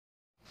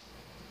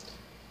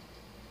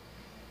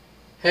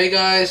Hey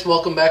guys,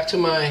 welcome back to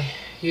my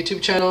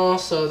YouTube channel.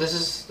 So this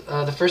is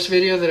the first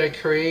video that I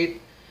create,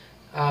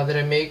 that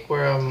I make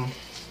where I'm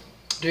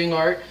doing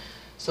art.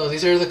 So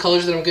these are the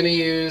colors that I'm going to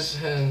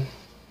use and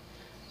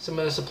some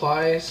of the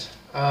supplies.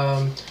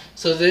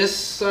 So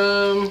this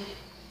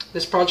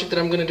project that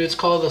I'm going to do, it's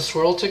called the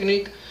Swirl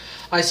Technique.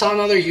 I saw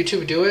another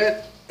YouTuber do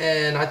it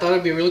and I thought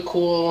it'd be really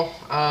cool.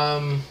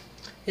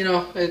 You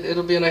know,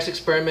 it'll be a nice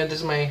experiment. This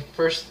is my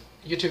first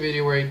YouTube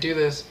video where I do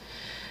this.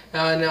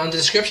 And on the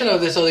description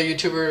of this other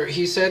YouTuber,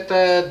 he said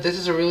that this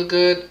is a really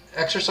good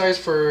exercise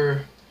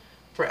for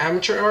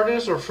amateur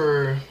artists or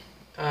for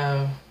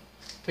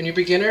new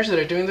beginners that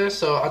are doing this.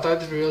 So I thought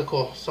it'd be really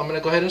cool. So I'm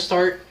gonna go ahead and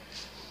start.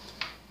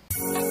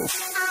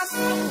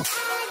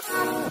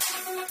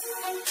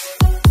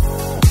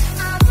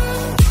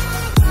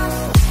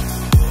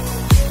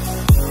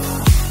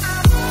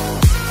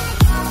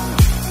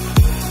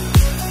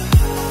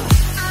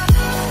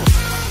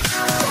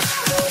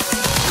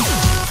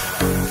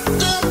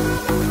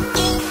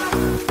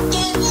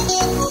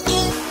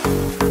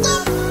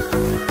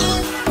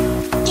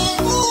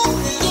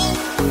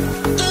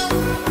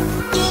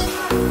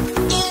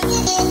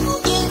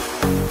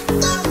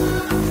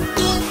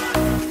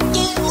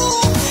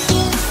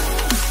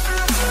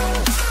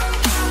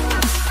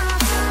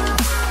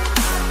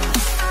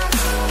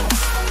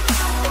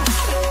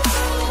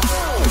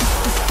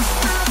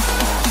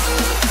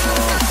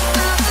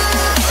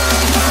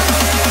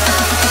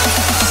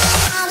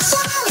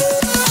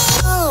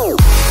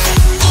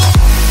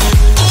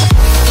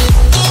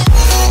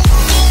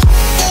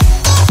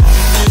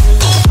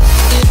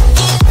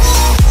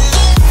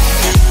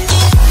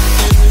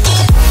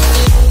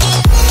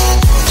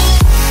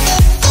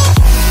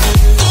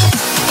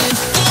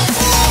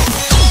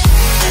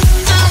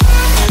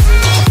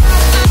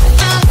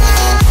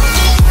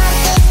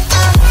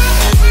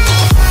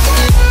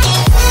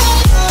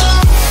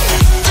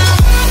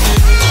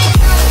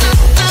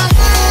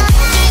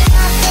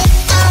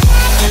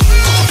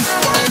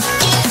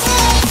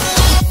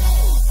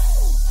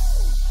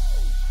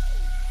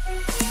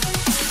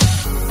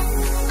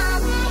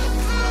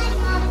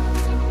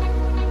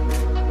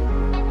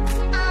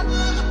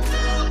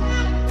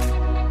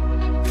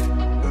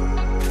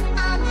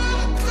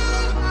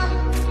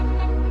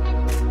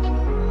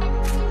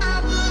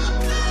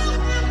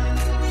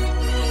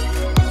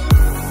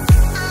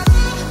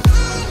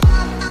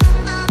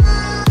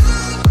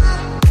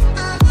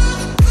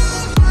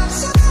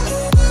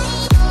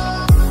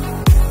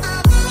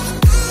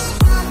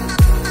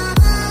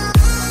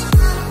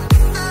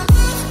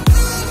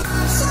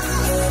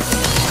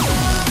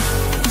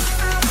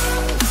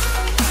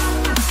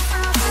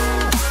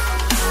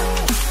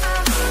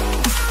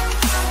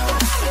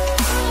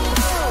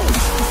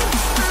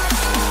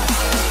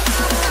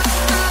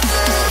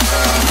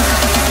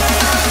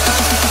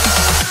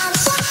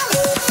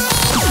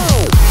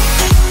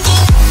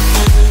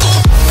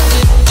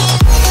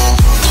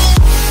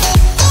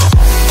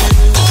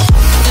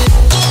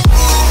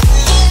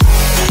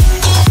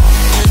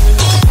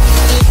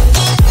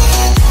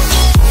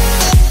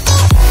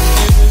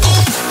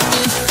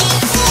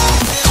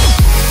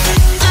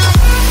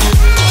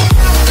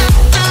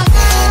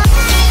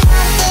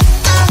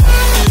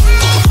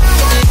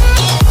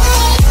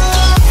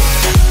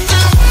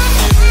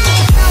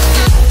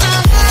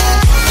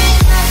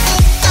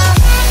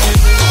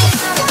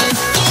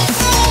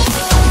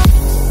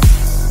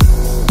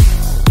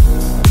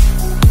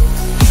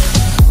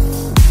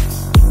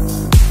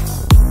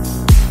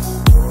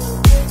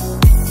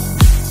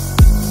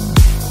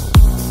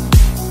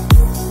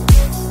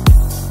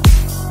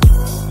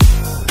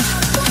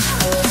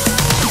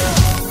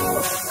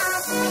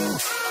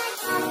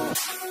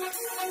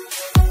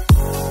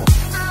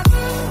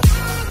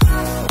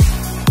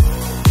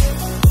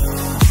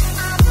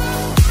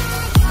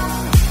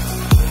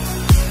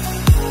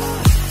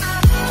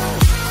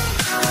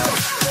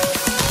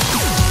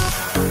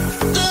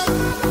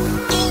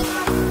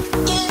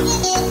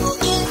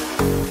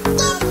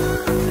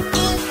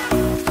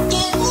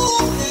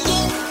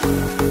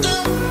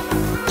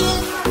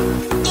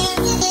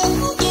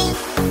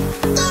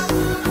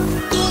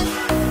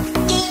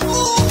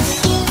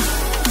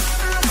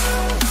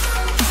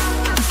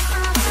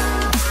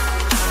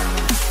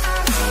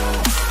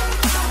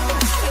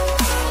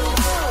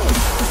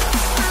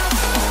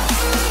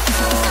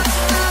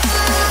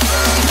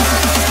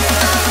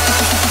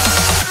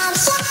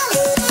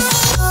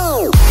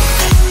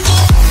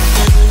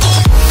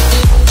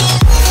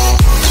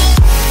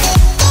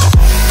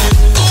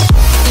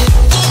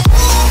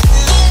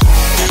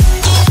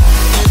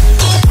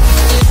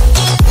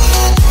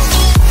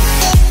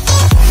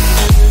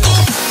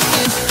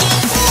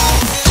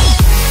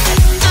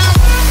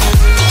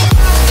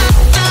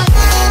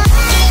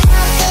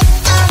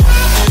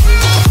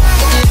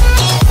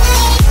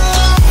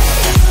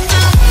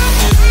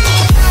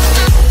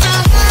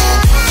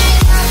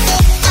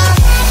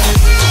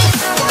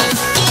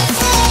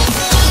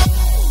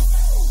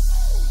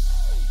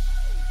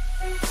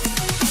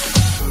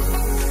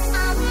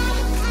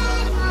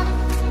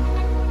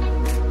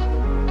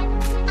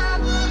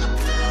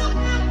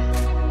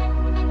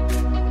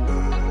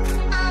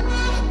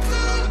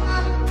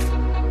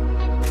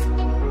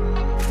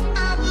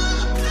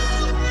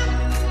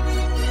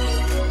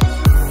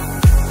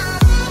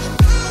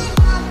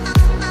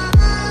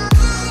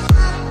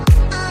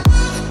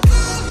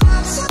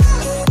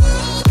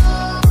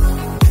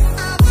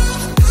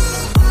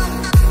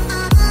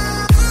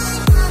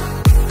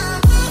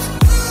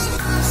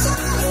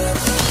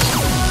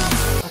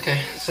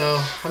 so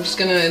I'm just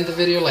gonna end the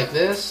video like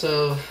this.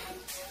 So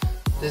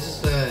this is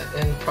the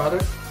end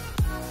product,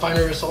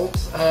 final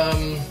results.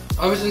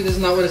 Obviously this is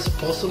not what it's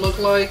supposed to look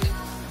like.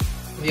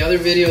 In the other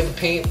video, the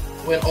paint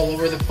went all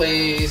over the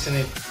place and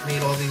it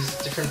made all these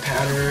different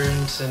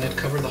patterns and it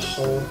covered the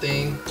whole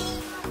thing.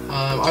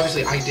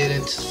 Obviously I did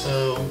it,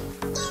 so,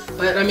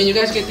 but I mean, you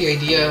guys get the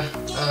idea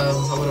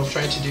of what I was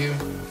trying to do.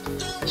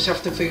 I just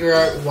have to figure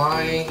out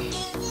why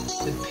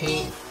the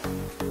paint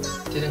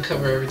didn't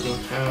cover everything.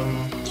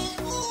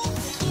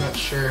 I'm not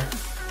sure,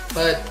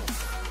 but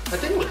I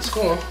think it looks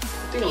cool.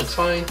 I think it looks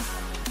fine.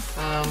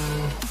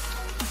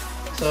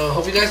 So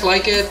hope you guys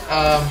like it.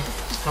 I'm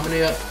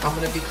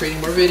gonna be creating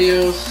more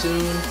videos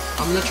soon.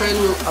 I'm gonna try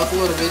to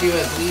upload a video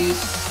at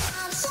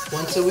least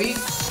once a week,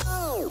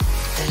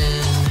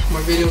 and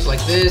more videos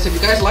like this. If you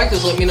guys like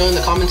this, let me know in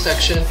the comment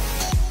section.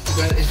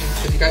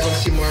 If you guys want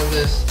to see more of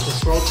the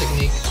swirl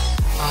technique.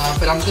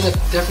 But I'm gonna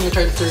definitely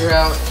try to figure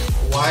out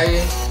why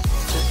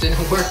it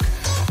didn't work,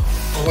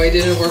 or why it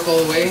didn't work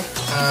all the way.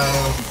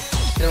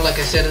 You know, like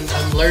I said,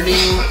 I'm learning.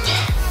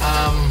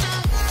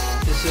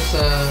 This is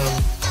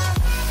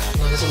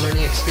this is a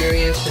learning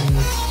experience, and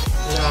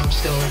you know, I'm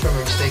just gonna learn from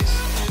my mistakes.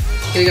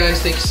 Okay,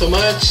 guys, thank you so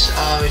much.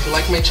 If you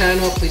like my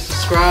channel, please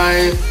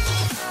subscribe.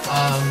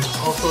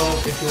 Also,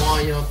 if you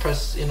want,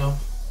 press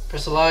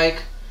a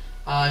like.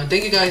 And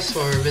thank you guys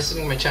for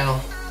visiting my channel.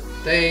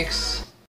 Thanks.